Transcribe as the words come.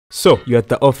So, you're at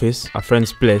the office, a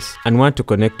friend's place, and want to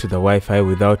connect to the Wi-Fi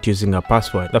without using a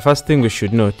password. The first thing we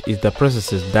should note is the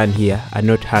processes done here are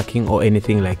not hacking or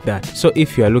anything like that. So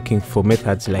if you are looking for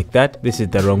methods like that, this is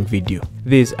the wrong video.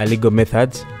 These are legal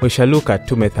methods. We shall look at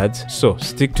two methods, so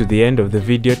stick to the end of the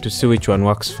video to see which one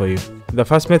works for you. The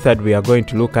first method we are going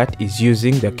to look at is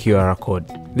using the QR code.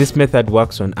 This method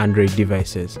works on Android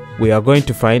devices. We are going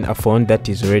to find a phone that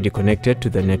is already connected to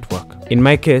the network. In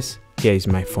my case, here is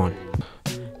my phone.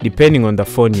 Depending on the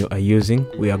phone you are using,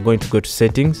 we are going to go to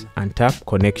settings and tap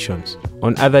connections.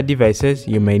 On other devices,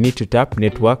 you may need to tap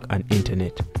network and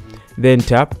internet. Then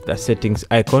tap the settings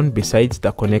icon besides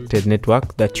the connected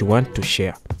network that you want to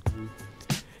share.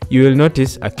 You will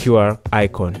notice a QR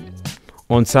icon.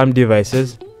 On some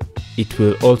devices, it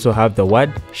will also have the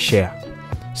word share.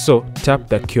 So tap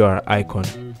the QR icon.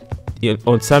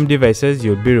 On some devices,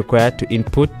 you'll be required to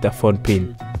input the phone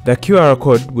PIN. The QR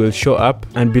code will show up,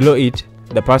 and below it,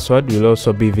 the password will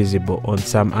also be visible on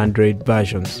some Android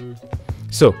versions.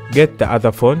 So get the other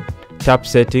phone, tap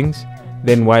settings,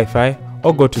 then Wi-Fi,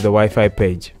 or go to the Wi-Fi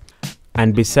page.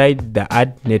 And beside the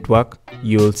add network,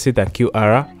 you will see the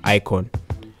QR icon.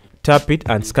 Tap it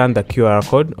and scan the QR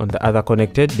code on the other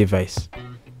connected device.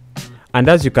 And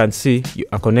as you can see, you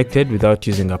are connected without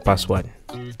using a password.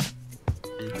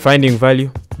 Finding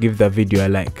value? Give the video a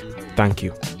like. Thank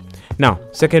you. Now,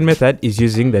 second method is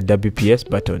using the WPS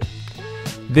button.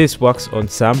 This works on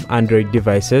some Android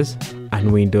devices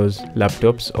and Windows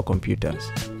laptops or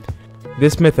computers.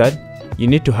 This method, you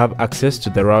need to have access to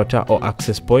the router or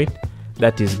access point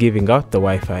that is giving out the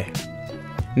Wi-Fi.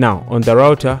 Now, on the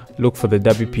router, look for the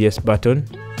WPS button.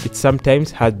 It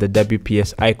sometimes has the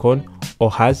WPS icon or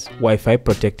has Wi-Fi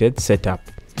protected setup.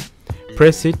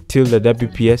 Press it till the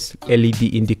WPS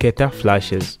LED indicator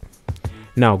flashes.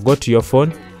 Now go to your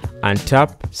phone and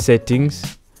tap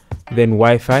settings, then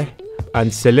Wi-Fi,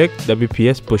 and select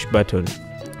WPS push button.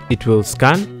 It will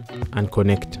scan and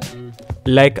connect.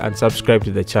 Like and subscribe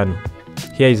to the channel.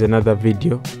 Here is another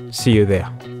video. See you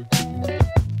there.